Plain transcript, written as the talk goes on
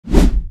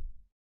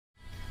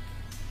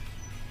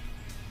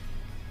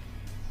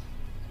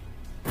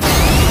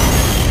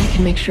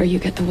to make sure you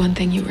get the one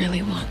thing you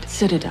really want.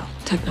 Citadel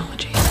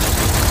technology.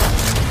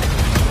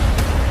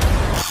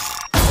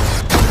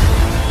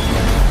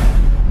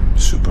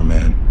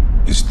 Superman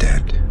is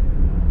dead.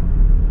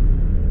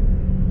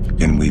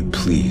 Can we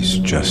please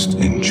just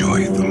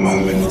enjoy the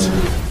moment?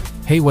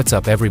 Hey, what's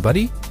up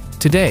everybody?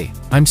 Today,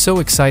 I'm so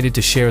excited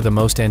to share the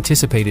most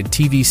anticipated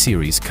TV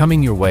series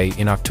coming your way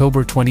in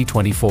October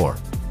 2024.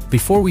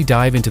 Before we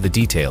dive into the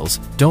details,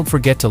 don't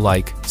forget to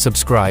like,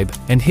 subscribe,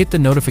 and hit the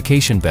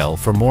notification bell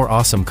for more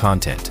awesome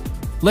content.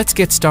 Let's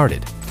get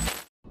started.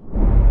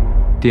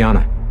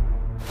 Diana.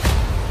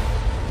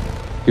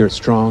 You're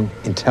strong,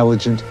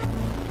 intelligent,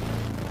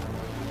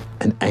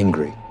 and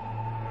angry.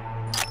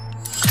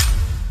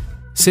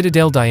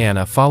 Citadel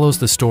Diana follows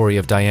the story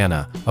of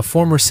Diana, a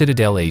former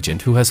Citadel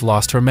agent who has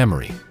lost her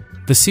memory.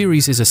 The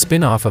series is a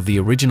spin-off of the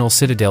original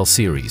Citadel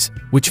series,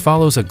 which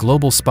follows a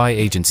global spy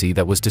agency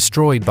that was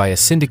destroyed by a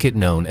syndicate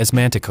known as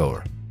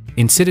Manticore.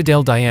 In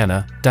Citadel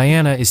Diana,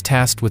 Diana is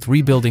tasked with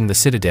rebuilding the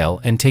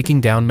Citadel and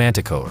taking down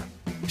Manticore.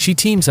 She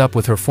teams up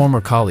with her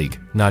former colleague,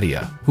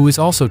 Nadia, who is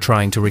also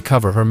trying to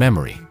recover her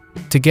memory.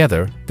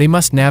 Together, they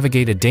must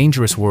navigate a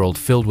dangerous world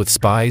filled with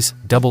spies,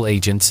 double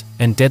agents,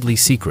 and deadly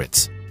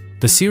secrets.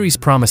 The series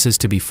promises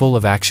to be full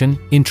of action,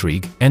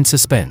 intrigue, and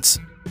suspense.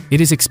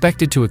 It is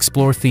expected to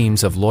explore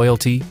themes of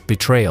loyalty,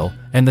 betrayal,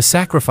 and the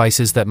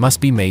sacrifices that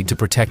must be made to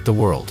protect the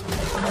world.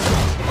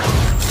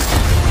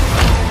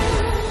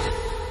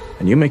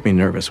 And you make me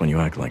nervous when you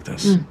act like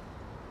this.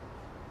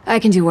 I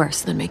can do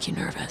worse than make you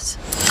nervous.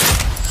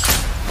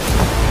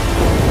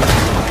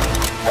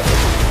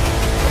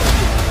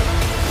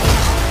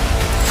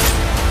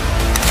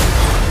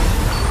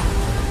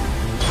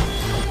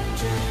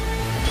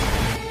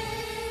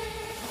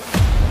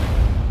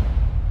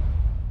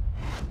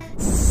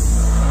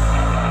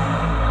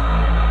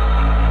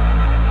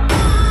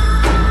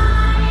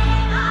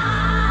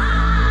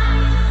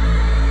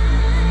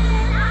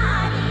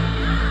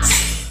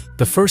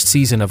 The first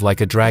season of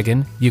Like a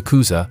Dragon,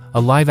 Yakuza, a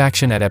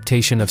live-action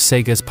adaptation of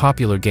Sega's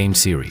popular game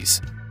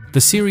series.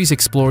 The series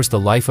explores the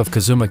life of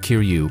Kazuma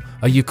Kiryu,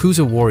 a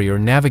Yakuza warrior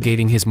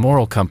navigating his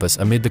moral compass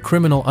amid the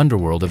criminal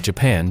underworld of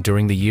Japan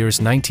during the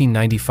years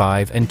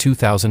 1995 and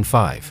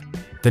 2005.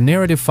 The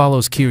narrative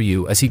follows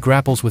Kiryu as he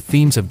grapples with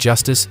themes of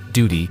justice,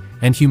 duty,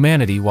 and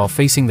humanity while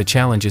facing the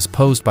challenges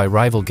posed by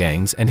rival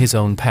gangs and his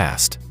own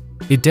past.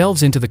 It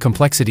delves into the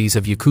complexities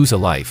of Yakuza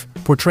life,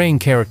 portraying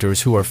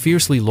characters who are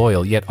fiercely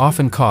loyal yet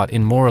often caught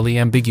in morally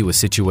ambiguous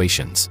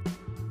situations.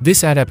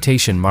 This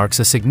adaptation marks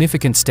a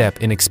significant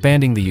step in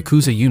expanding the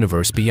Yakuza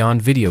universe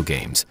beyond video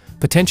games,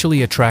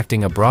 potentially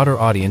attracting a broader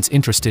audience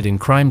interested in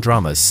crime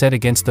dramas set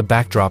against the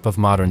backdrop of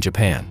modern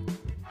Japan.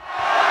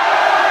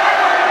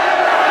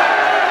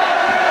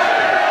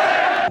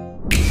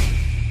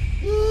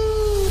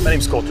 My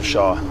name's Coulter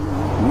Shaw.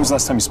 When was the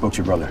last time you spoke to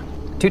your brother?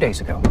 2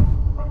 days ago.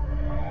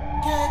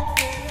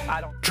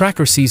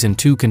 Tracker Season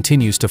 2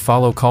 continues to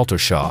follow Coulter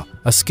Shaw,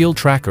 a skilled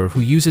tracker who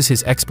uses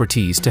his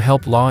expertise to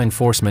help law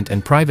enforcement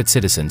and private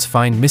citizens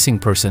find missing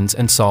persons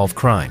and solve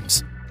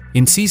crimes.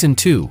 In Season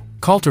 2,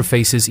 Coulter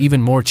faces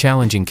even more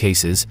challenging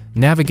cases,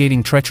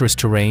 navigating treacherous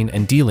terrain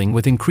and dealing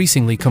with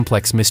increasingly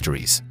complex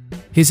mysteries.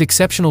 His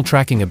exceptional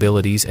tracking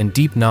abilities and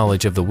deep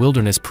knowledge of the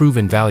wilderness prove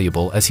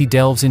invaluable as he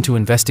delves into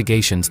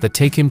investigations that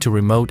take him to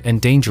remote and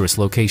dangerous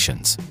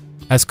locations.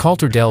 As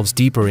Coulter delves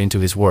deeper into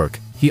his work,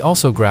 he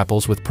also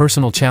grapples with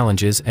personal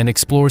challenges and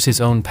explores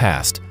his own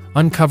past,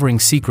 uncovering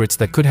secrets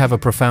that could have a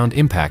profound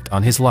impact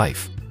on his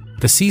life.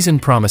 The season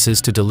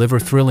promises to deliver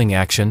thrilling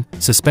action,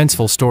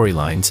 suspenseful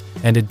storylines,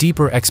 and a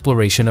deeper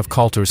exploration of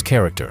Coulter's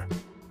character.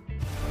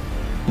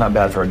 Not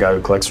bad for a guy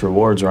who collects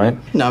rewards, right?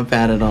 Not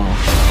bad at all.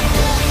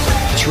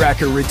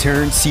 Tracker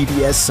returns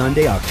CBS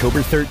Sunday,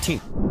 October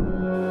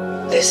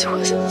 13th. This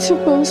wasn't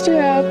supposed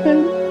to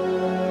happen.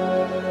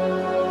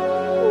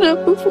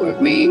 Not before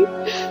me.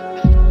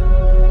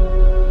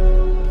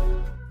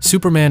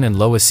 Superman and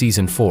Lois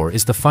Season 4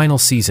 is the final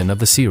season of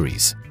the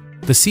series.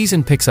 The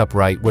season picks up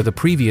right where the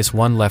previous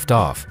one left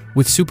off,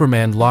 with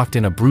Superman locked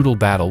in a brutal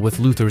battle with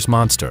Luthor's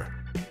monster.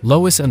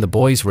 Lois and the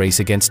boys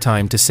race against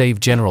time to save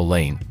General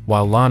Lane,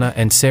 while Lana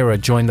and Sarah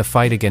join the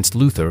fight against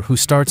Luthor, who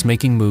starts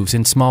making moves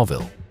in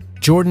Smallville.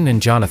 Jordan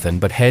and Jonathan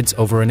butt heads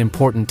over an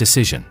important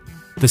decision.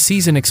 The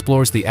season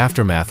explores the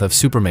aftermath of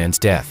Superman's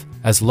death,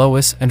 as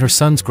Lois and her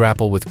sons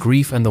grapple with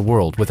grief and the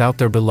world without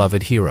their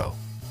beloved hero.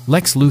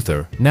 Lex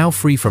Luthor, now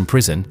free from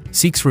prison,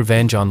 seeks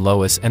revenge on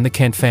Lois and the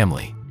Kent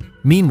family.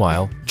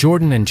 Meanwhile,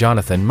 Jordan and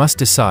Jonathan must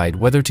decide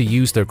whether to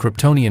use their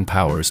Kryptonian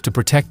powers to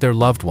protect their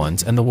loved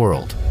ones and the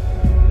world.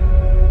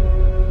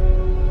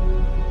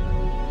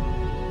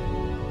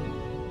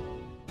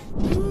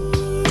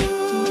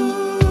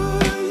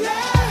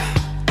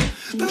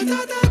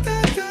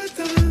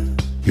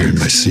 You're in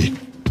my seat.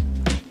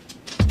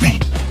 Me.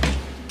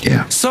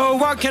 Yeah. So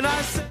what can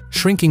I say?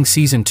 Shrinking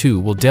Season 2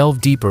 will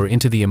delve deeper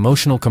into the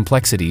emotional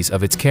complexities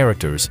of its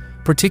characters,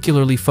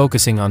 particularly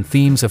focusing on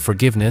themes of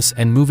forgiveness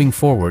and moving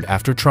forward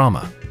after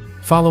trauma.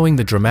 Following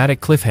the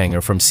dramatic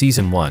cliffhanger from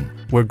Season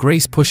 1, where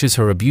Grace pushes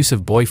her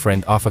abusive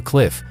boyfriend off a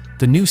cliff,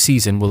 The new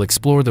season will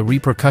explore the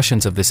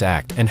repercussions of this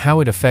act and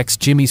how it affects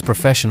Jimmy's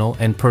professional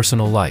and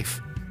personal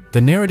life.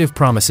 The narrative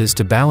promises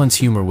to balance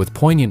humor with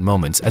poignant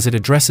moments as it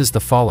addresses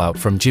the fallout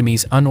from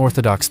Jimmy's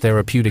unorthodox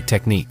therapeutic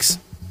techniques.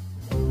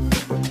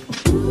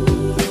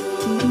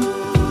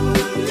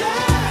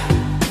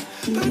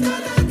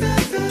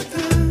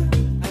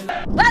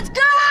 Let's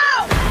go!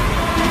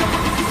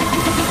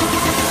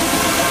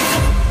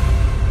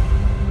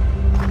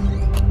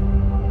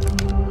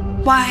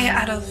 Why,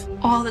 out of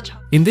all the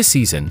In this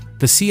season,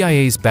 the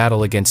CIA's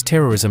battle against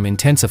terrorism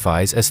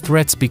intensifies as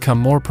threats become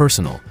more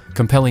personal,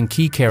 compelling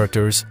key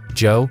characters,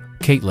 Joe,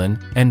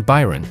 Caitlin, and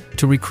Byron,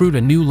 to recruit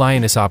a new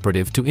Lioness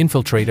operative to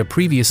infiltrate a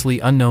previously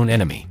unknown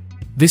enemy.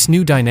 This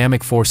new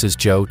dynamic forces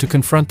Joe to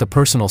confront the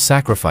personal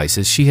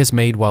sacrifices she has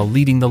made while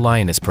leading the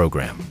Lioness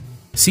program.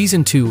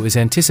 Season 2 is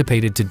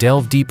anticipated to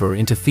delve deeper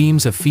into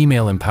themes of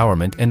female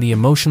empowerment and the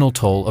emotional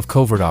toll of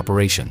covert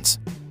operations.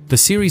 The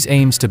series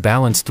aims to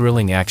balance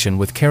thrilling action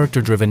with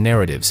character-driven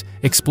narratives,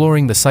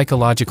 exploring the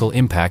psychological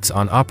impacts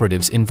on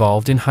operatives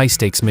involved in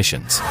high-stakes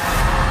missions.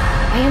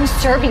 I am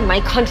serving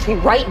my country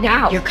right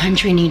now. Your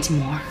country needs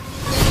more.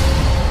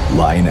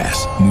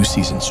 Lioness, new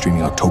season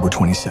streaming October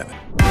 27.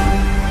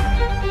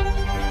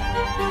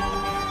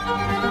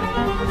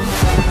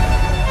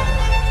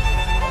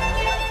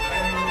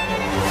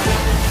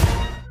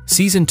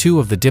 Season 2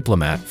 of The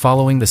Diplomat,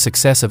 following the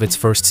success of its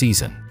first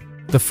season.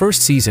 The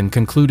first season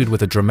concluded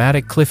with a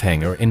dramatic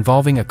cliffhanger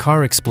involving a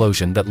car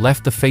explosion that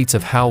left the fates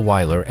of Hal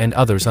Weiler and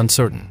others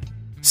uncertain.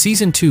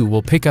 Season 2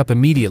 will pick up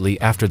immediately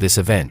after this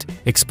event,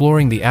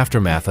 exploring the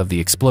aftermath of the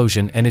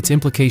explosion and its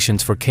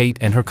implications for Kate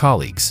and her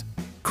colleagues.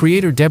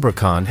 Creator Deborah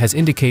Kahn has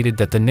indicated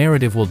that the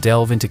narrative will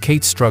delve into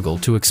Kate's struggle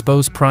to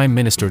expose Prime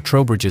Minister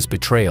Trowbridge's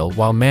betrayal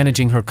while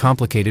managing her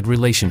complicated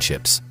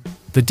relationships.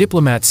 The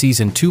Diplomat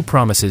Season 2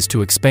 promises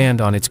to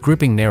expand on its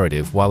gripping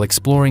narrative while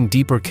exploring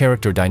deeper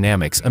character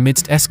dynamics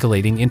amidst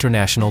escalating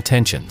international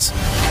tensions.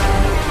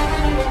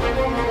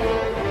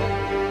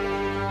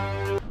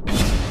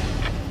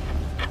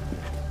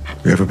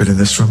 You ever been in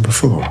this room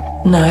before?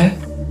 No.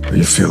 Do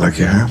you feel like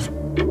you have?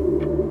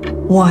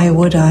 Why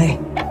would I?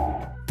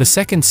 The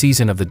second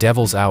season of The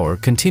Devil's Hour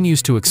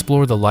continues to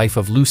explore the life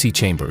of Lucy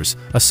Chambers,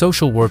 a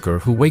social worker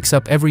who wakes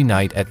up every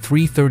night at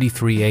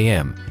 3:33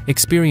 a.m.,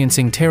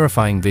 experiencing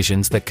terrifying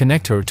visions that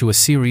connect her to a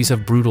series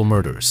of brutal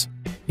murders.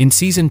 In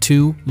Season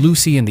 2,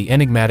 Lucy and the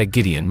enigmatic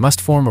Gideon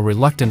must form a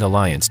reluctant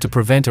alliance to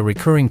prevent a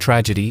recurring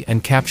tragedy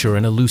and capture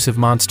an elusive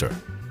monster.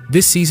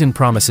 This season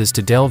promises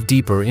to delve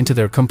deeper into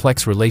their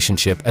complex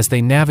relationship as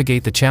they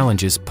navigate the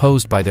challenges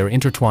posed by their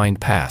intertwined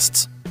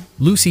pasts.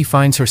 Lucy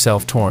finds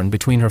herself torn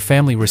between her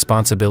family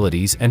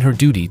responsibilities and her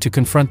duty to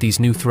confront these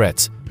new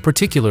threats,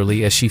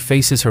 particularly as she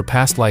faces her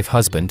past life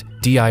husband,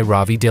 D.I.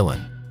 Ravi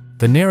Dillon.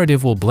 The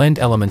narrative will blend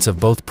elements of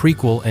both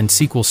prequel and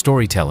sequel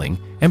storytelling,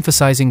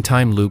 emphasizing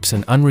time loops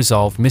and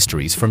unresolved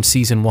mysteries from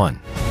Season 1.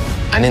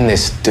 And in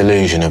this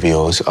delusion of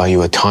yours, are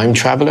you a time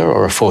traveler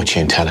or a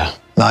fortune teller?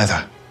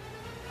 Neither.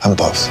 I'm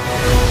both.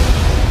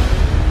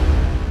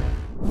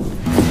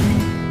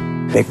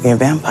 Make me a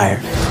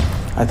vampire.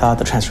 I thought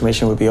the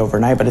transformation would be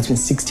overnight, but it's been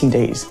 16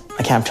 days.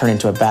 I can't turn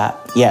into a bat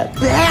yet.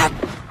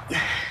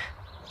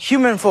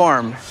 Human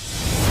form.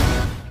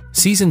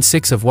 Season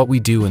 6 of What We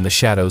Do in the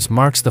Shadows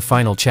marks the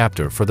final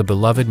chapter for the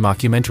beloved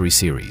mockumentary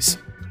series.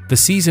 The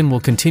season will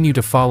continue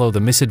to follow the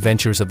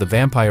misadventures of the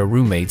vampire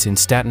roommates in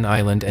Staten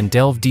Island and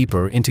delve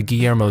deeper into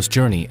Guillermo's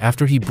journey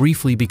after he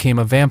briefly became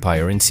a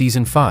vampire in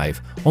Season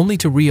 5, only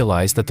to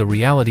realize that the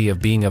reality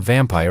of being a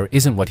vampire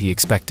isn't what he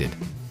expected.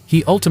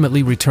 He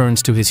ultimately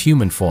returns to his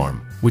human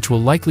form, which will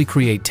likely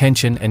create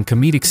tension and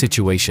comedic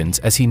situations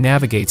as he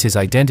navigates his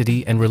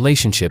identity and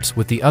relationships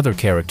with the other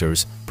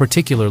characters,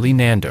 particularly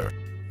Nander.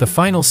 The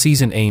final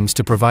season aims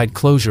to provide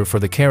closure for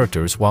the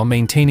characters while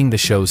maintaining the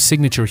show's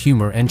signature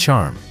humor and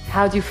charm.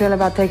 How do you feel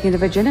about taking the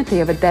virginity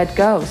of a dead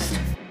ghost?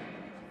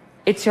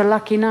 It's your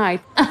lucky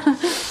night.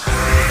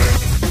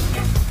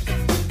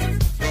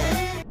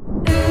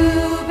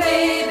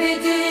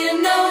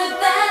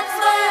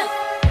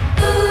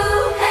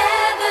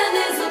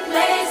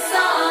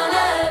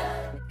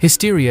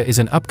 Hysteria is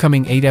an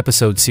upcoming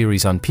 8-episode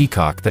series on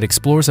Peacock that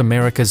explores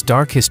America's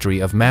dark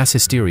history of mass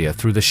hysteria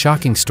through the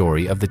shocking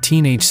story of the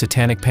teenage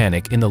satanic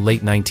panic in the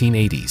late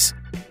 1980s.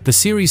 The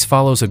series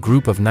follows a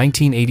group of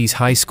 1980s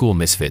high school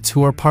misfits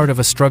who are part of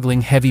a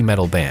struggling heavy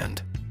metal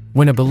band.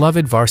 When a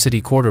beloved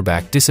varsity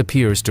quarterback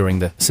disappears during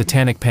the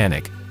satanic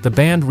panic, the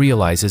band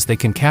realizes they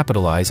can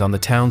capitalize on the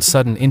town's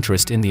sudden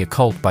interest in the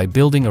occult by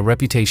building a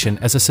reputation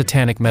as a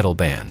satanic metal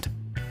band.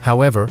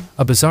 However,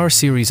 a bizarre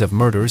series of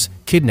murders,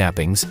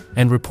 kidnappings,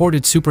 and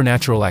reported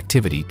supernatural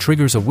activity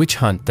triggers a witch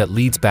hunt that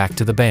leads back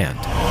to the band.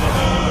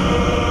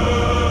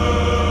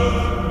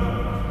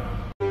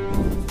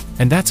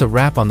 And that's a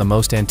wrap on the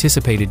most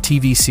anticipated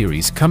TV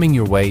series coming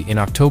your way in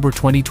October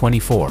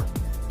 2024.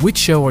 Which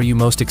show are you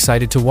most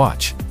excited to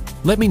watch?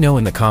 Let me know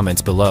in the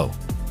comments below.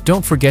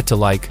 Don't forget to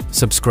like,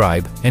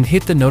 subscribe, and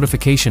hit the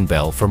notification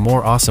bell for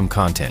more awesome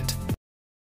content.